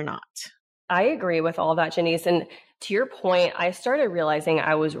alone, and you're not. I agree with all that, Janice. And to your point, I started realizing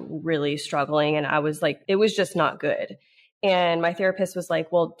I was really struggling, and I was like, it was just not good. And my therapist was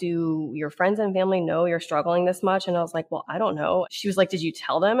like, well, do your friends and family know you're struggling this much? And I was like, well, I don't know. She was like, did you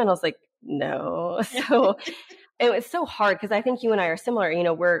tell them? And I was like, no. So it was so hard, because I think you and I are similar. You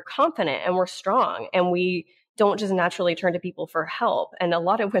know, we're confident and we're strong, and we don't just naturally turn to people for help. And a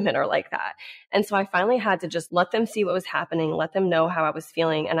lot of women are like that. And so I finally had to just let them see what was happening, let them know how I was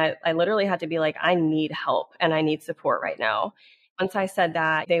feeling. And I literally had to be like, I need help and I need support right now. Once I said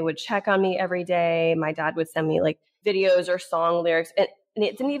that, they would check on me every day. My dad would send me like videos or song lyrics. And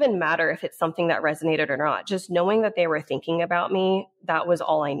it didn't even matter if it's something that resonated or not. Just knowing that they were thinking about me, that was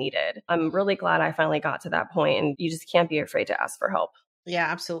all I needed. I'm really glad I finally got to that point. And you just can't be afraid to ask for help. Yeah,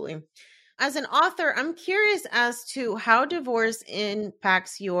 absolutely. As an author, I'm curious as to how divorce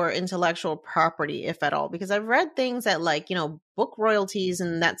impacts your intellectual property, if at all, because I've read things that like, you know, book royalties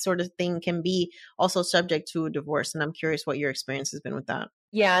and that sort of thing can be also subject to a divorce. And I'm curious what your experience has been with that.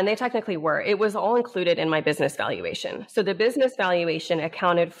 Yeah, and they technically were. It was all included in my business valuation. So the business valuation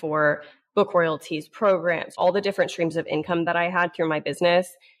accounted for book royalties, programs, all the different streams of income that I had through my business.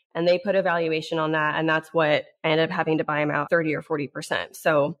 And they put a valuation on that. And that's what I ended up having to buy them out 30 or 40%.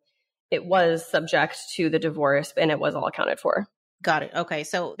 So it was subject to the divorce and it was all accounted for. Got it. Okay.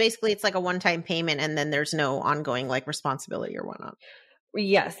 So basically it's like a one-time payment and then there's no ongoing like responsibility or whatnot.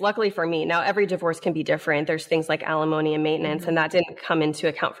 Yes, luckily for me. Now, every divorce can be different. There's things like alimony and maintenance, and that didn't come into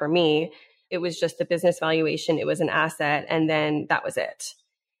account for me. It was just the business valuation. It was an asset, and then that was it.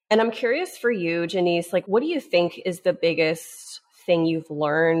 And I'm curious for you, Janice, like, what do you think is the biggest thing you've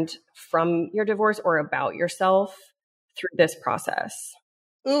learned from your divorce or about yourself through this process?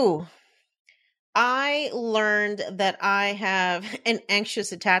 Ooh, I learned that I have an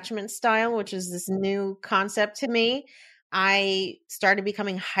anxious attachment style, which is this new concept to me. I started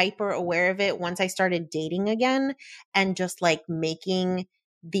becoming hyper aware of it once I started dating again and just like making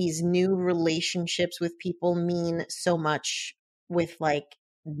these new relationships with people mean so much with like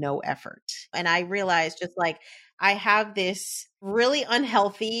no effort. And I realized just like I have this really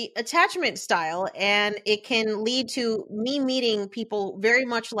unhealthy attachment style and it can lead to me meeting people very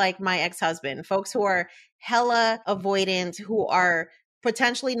much like my ex-husband, folks who are hella avoidant, who are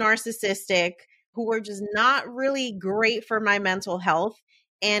potentially narcissistic, who were just not really great for my mental health.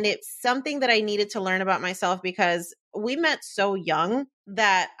 And it's something that I needed to learn about myself because we met so young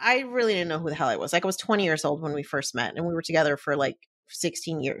that I really didn't know who the hell I was. Like I was 20 years old when we first met and we were together for like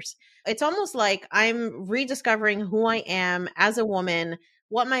 16 years. It's almost like I'm rediscovering who I am as a woman,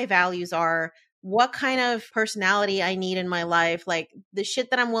 what my values are, what kind of personality I need in my life, like the shit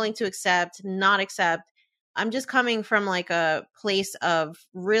that I'm willing to accept, not accept. I'm just coming from like a place of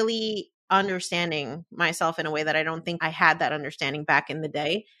really understanding myself in a way that I don't think I had that understanding back in the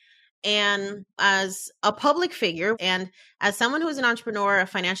day. And as a public figure and as someone who's an entrepreneur, a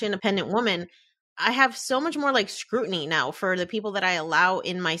financially independent woman, I have so much more like scrutiny now for the people that I allow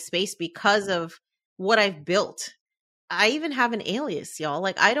in my space because of what I've built. I even have an alias, y'all.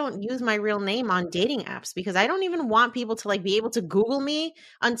 Like I don't use my real name on dating apps because I don't even want people to like be able to Google me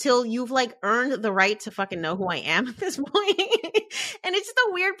until you've like earned the right to fucking know who I am at this point. And it's just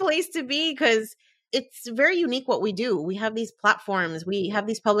a weird place to be because it's very unique what we do. We have these platforms, we have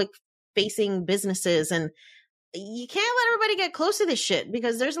these public facing businesses, and you can't let everybody get close to this shit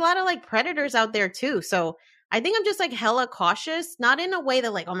because there's a lot of like predators out there too. So I think I'm just like hella cautious, not in a way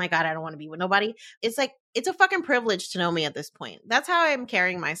that like, oh my God, I don't want to be with nobody. It's like, it's a fucking privilege to know me at this point. That's how I'm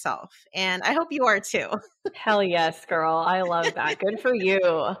carrying myself. And I hope you are too. Hell yes, girl. I love that. Good for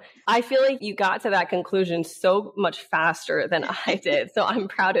you. I feel like you got to that conclusion so much faster than I did. So I'm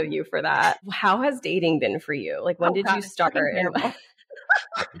proud of you for that. How has dating been for you? Like when did you start?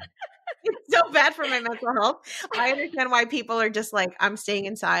 It's so bad for my mental health. I understand why people are just like, I'm staying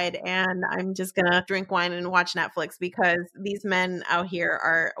inside and I'm just going to drink wine and watch Netflix because these men out here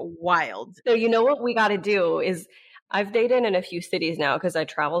are wild. So you know what we got to do is I've dated in a few cities now because I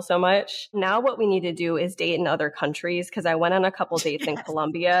travel so much. Now what we need to do is date in other countries because I went on a couple dates in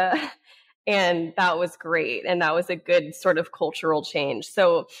Colombia and that was great. And that was a good sort of cultural change.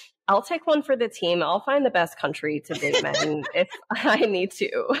 So I'll take one for the team. I'll find the best country to date men if I need to.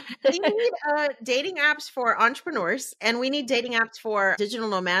 We need dating apps for entrepreneurs and we need dating apps for digital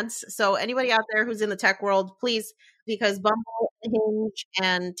nomads. So anybody out there who's in the tech world, please, because Bumble, Hinge,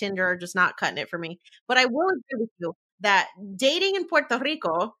 and Tinder are just not cutting it for me. But I will agree with you that dating in Puerto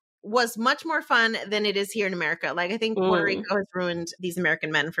Rico was much more fun than it is here in America. Like I think Puerto Rico has ruined these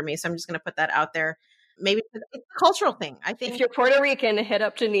American men for me. So I'm just going to put that out there. Maybe it's a cultural thing. I think if you're Puerto Rican, hit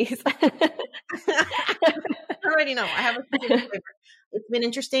up Janice. I already know. I have a flavor. It's been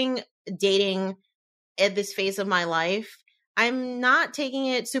interesting dating at this phase of my life. I'm not taking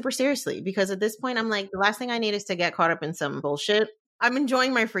it super seriously because at this point, I'm like, the last thing I need is to get caught up in some bullshit. I'm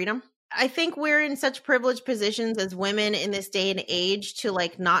enjoying my freedom. I think we're in such privileged positions as women in this day and age to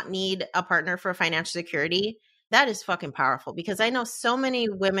like not need a partner for financial security. That is fucking powerful because I know so many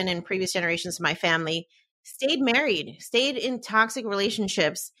women in previous generations of my family stayed married, stayed in toxic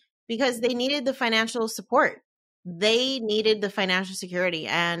relationships because they needed the financial support. They needed the financial security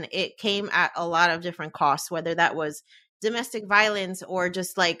and it came at a lot of different costs, whether that was domestic violence or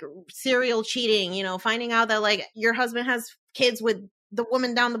just like serial cheating, you know, finding out that like your husband has kids with the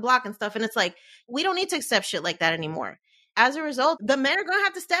woman down the block and stuff. And it's like, we don't need to accept shit like that anymore. As a result, the men are going to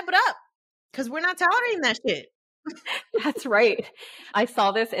have to step it up because we're not tolerating that shit. That's right. I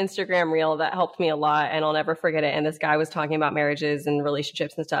saw this Instagram reel that helped me a lot and I'll never forget it. And this guy was talking about marriages and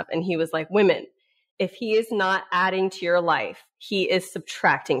relationships and stuff. And he was like, women, if he is not adding to your life, he is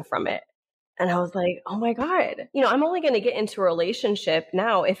subtracting from it. And I was like, oh my God, you know, I'm only going to get into a relationship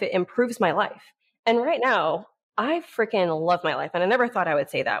now if it improves my life. And right now, I freaking love my life. And I never thought I would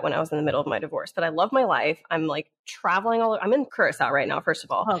say that when I was in the middle of my divorce, but I love my life. I'm like traveling all over. I'm in Curacao right now, first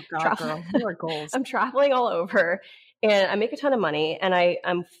of all. Oh God, girl, you are goals. I'm traveling all over and I make a ton of money and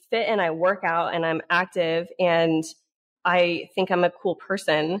I'm fit and I work out and I'm active and I think I'm a cool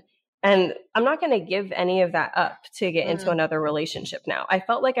person. And I'm not going to give any of that up to get into another relationship now. I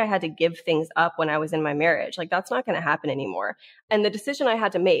felt like I had to give things up when I was in my marriage. Like that's not going to happen anymore. And the decision I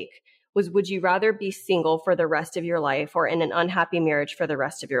had to make was, would you rather be single for the rest of your life or in an unhappy marriage for the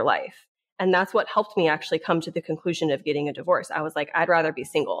rest of your life? And that's what helped me actually come to the conclusion of getting a divorce. I was like, I'd rather be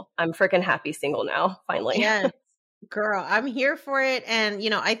single. I'm freaking happy single now, finally. Yeah, girl, I'm here for it. And,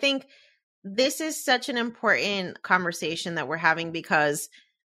 I think this is such an important conversation that we're having because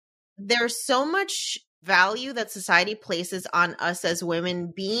there's so much value that society places on us as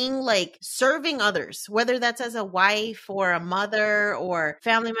women being like serving others, whether that's as a wife or a mother or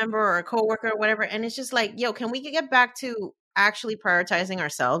family member or a coworker or whatever. And it's just like, yo, can we get back to actually prioritizing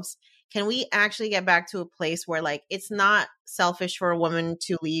ourselves? Can we actually get back to a place where like it's not selfish for a woman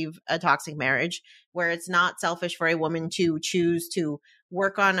to leave a toxic marriage, where it's not selfish for a woman to choose to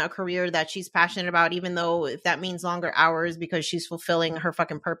work on a career that she's passionate about, even though if that means longer hours because she's fulfilling her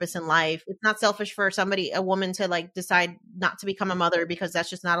fucking purpose in life. It's not selfish for a woman to like decide not to become a mother because that's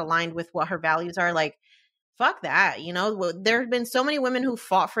just not aligned with what her values are. Like, fuck that. There have been so many women who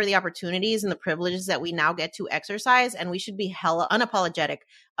fought for the opportunities and the privileges that we now get to exercise, and we should be hella unapologetic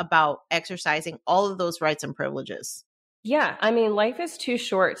about exercising all of those rights and privileges. Yeah. I mean, life is too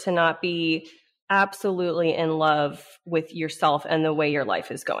short to not be absolutely in love with yourself and the way your life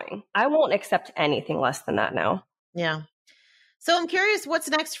is going. I won't accept anything less than that now. Yeah. So I'm curious, what's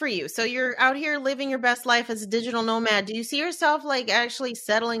next for you? So you're out here living your best life as a digital nomad. Do you see yourself like actually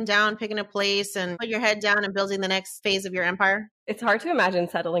settling down, picking a place and put your head down and building the next phase of your empire? It's hard to imagine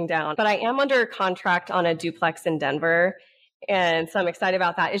settling down, but I am under contract on a duplex in Denver. And so I'm excited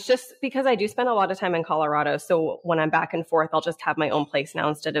about that. It's just because I do spend a lot of time in Colorado. So when I'm back and forth, I'll just have my own place now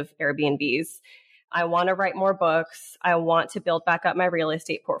instead of Airbnbs. I want to write more books. I want to build back up my real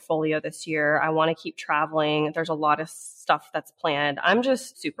estate portfolio this year. I want to keep traveling. There's a lot of stuff that's planned. I'm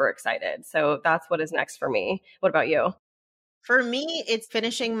just super excited. So that's what is next for me. What about you? For me, it's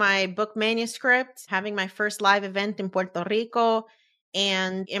finishing my book manuscript, having my first live event in Puerto Rico,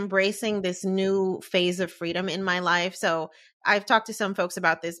 and embracing this new phase of freedom in my life. So I've talked to some folks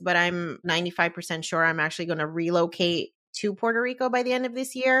about this, but I'm 95% sure I'm actually going to relocate to Puerto Rico by the end of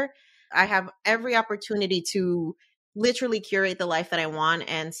this year. I have every opportunity to literally curate the life that I want.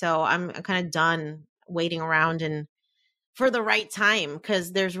 And so I'm kind of done waiting around and for the right time,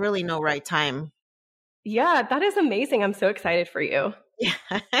 because there's really no right time. Yeah, that is amazing. I'm so excited for you. Yeah.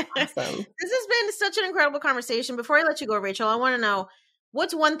 Awesome. This has been such an incredible conversation. Before I let you go, Rachel, I want to know,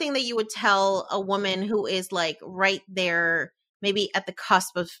 what's one thing that you would tell a woman who is like right there, maybe at the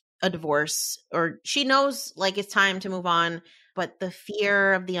cusp of a divorce, or she knows like it's time to move on, but the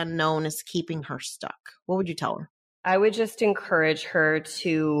fear of the unknown is keeping her stuck? What would you tell her? I would just encourage her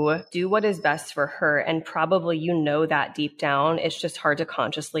to do what is best for her. And probably that deep down. It's just hard to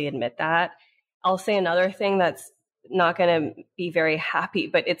consciously admit that. I'll say another thing that's not going to be very happy,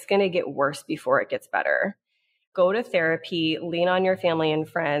 but it's going to get worse before it gets better. Go to therapy, lean on your family and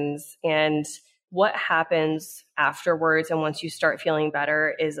friends, and what happens afterwards and once you start feeling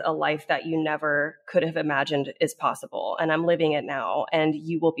better is a life that you never could have imagined is possible. And I'm living it now, and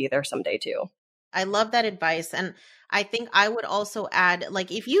you will be there someday too. I love that advice. And I think I would also add,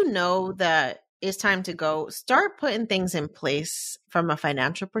 like, if you know that it's time to go, start putting things in place from a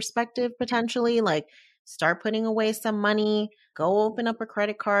financial perspective, potentially. Like, start putting away some money, go open up a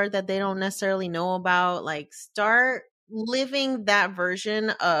credit card that they don't necessarily know about. Like, start living that version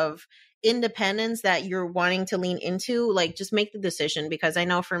of independence that you're wanting to lean into. Like, just make the decision, because I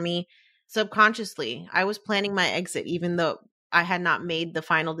know for me, subconsciously, I was planning my exit, even though I had not made the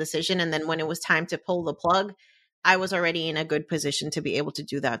final decision. And then when it was time to pull the plug, I was already in a good position to be able to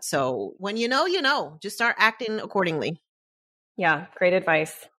do that. So when you know, just start acting accordingly. Yeah, great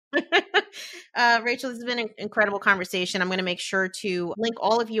advice. Rachel, this has been an incredible conversation. I'm going to make sure to link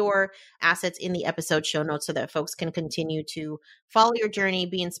all of your assets in the episode show notes so that folks can continue to follow your journey,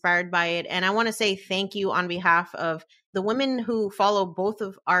 be inspired by it. And I want to say thank you on behalf of the women who follow both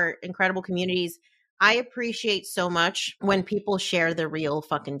of our incredible communities. I appreciate so much when people share the real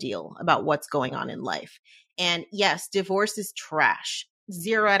fucking deal about what's going on in life. And yes, divorce is trash.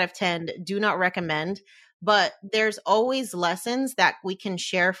 0 out of 10. Do not recommend. but there's always lessons that we can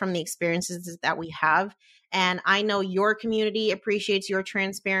share from the experiences that we have. And I know your community appreciates your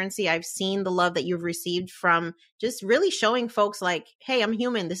transparency. I've seen the love that you've received from just really showing folks like, hey, I'm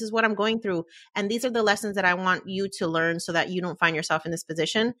human. This is what I'm going through. And these are the lessons that I want you to learn so that you don't find yourself in this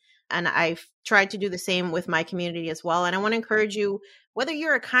position. And I've tried to do the same with my community as well. And I want to encourage you, whether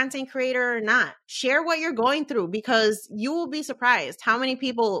you're a content creator or not, share what you're going through, because you will be surprised how many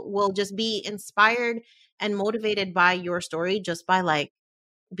people will just be inspired and motivated by your story just by like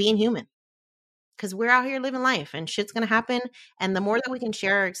being human. Because we're out here living life and shit's going to happen. And the more that we can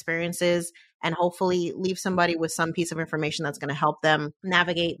share our experiences and hopefully leave somebody with some piece of information that's going to help them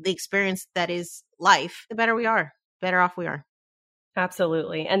navigate the experience that is life, the better we are, better off we are.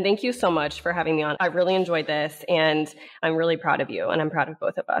 Absolutely. And thank you so much for having me on. I really enjoyed this and I'm really proud of you and I'm proud of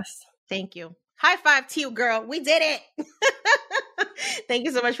both of us. Thank you. High five to you, girl. We did it. Thank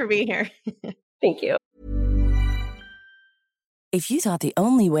you so much for being here. Thank you. If you thought the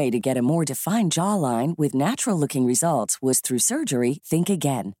only way to get a more defined jawline with natural-looking results was through surgery, think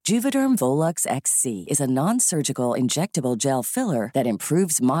again. Juvederm Volux XC is a non-surgical injectable gel filler that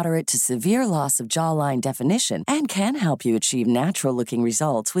improves moderate to severe loss of jawline definition and can help you achieve natural-looking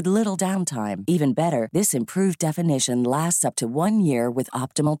results with little downtime. Even better, this improved definition lasts up to 1 year with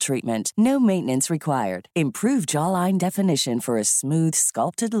optimal treatment. No maintenance required. Improve jawline definition for a smooth,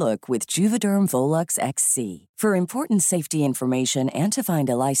 sculpted look with Juvederm Volux XC. For important safety information and to find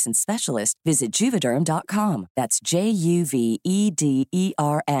a licensed specialist, visit Juvederm.com. That's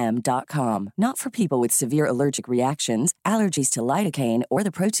JUVEDERM.com. Not for people with severe allergic reactions, allergies to lidocaine, or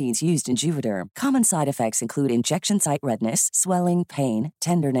the proteins used in Juvederm. Common side effects include injection site redness, swelling, pain,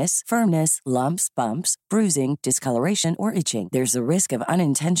 tenderness, firmness, lumps, bumps, bruising, discoloration, or itching. There's a risk of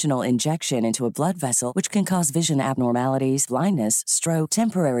unintentional injection into a blood vessel, which can cause vision abnormalities, blindness, stroke,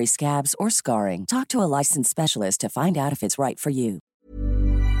 temporary scabs, or scarring. Talk to a licensed specialist to find out if it's right for you.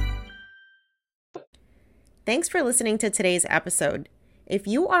 Thanks for listening to today's episode. If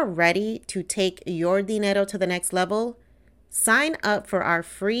you are ready to take your dinero to the next level, sign up for our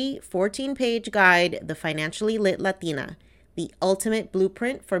free 14-page guide, The Financially Lit Latina, the ultimate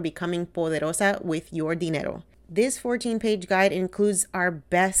blueprint for becoming poderosa with your dinero. This 14-page guide includes our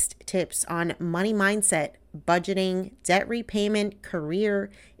best tips on money mindset, budgeting, debt repayment, career,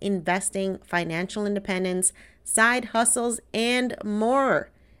 investing, financial independence, side hustles, and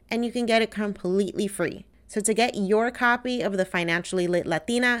more. And you can get it completely free. So to get your copy of The Financially Lit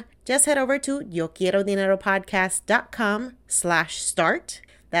Latina, just head over to YoQuieroDineroPodcast.com/start.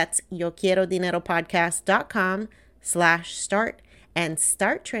 That's YoQuieroDineroPodcast.com/start and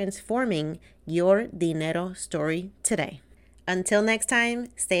start transforming your dinero story today. Until next time,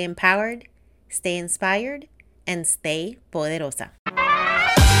 stay empowered, stay inspired, and stay poderosa.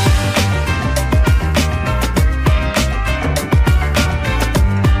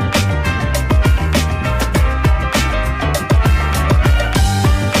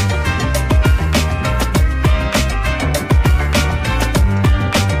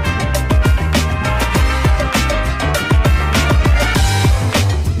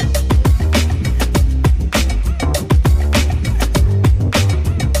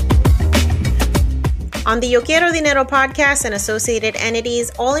 On the Yo Quiero Dinero podcast and associated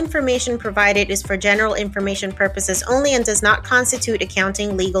entities, all information provided is for general information purposes only and does not constitute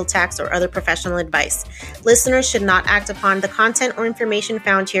accounting, legal, tax, or other professional advice. Listeners should not act upon the content or information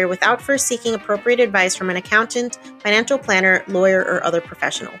found here without first seeking appropriate advice from an accountant, financial planner, lawyer, or other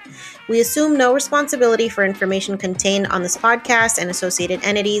professional. We assume no responsibility for information contained on this podcast and associated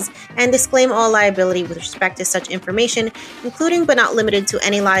entities and disclaim all liability with respect to such information, including but not limited to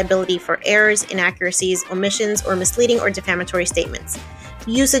any liability for errors, inaccuracies, omissions, or misleading or defamatory statements.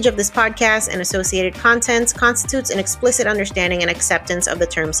 Usage of this podcast and associated contents constitutes an explicit understanding and acceptance of the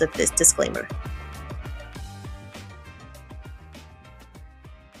terms of this disclaimer.